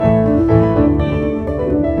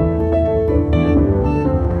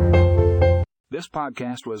This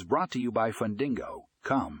podcast was brought to you by Fundingo.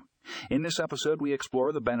 Come. In this episode, we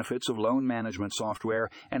explore the benefits of loan management software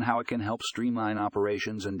and how it can help streamline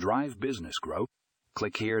operations and drive business growth.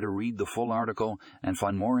 Click here to read the full article and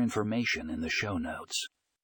find more information in the show notes.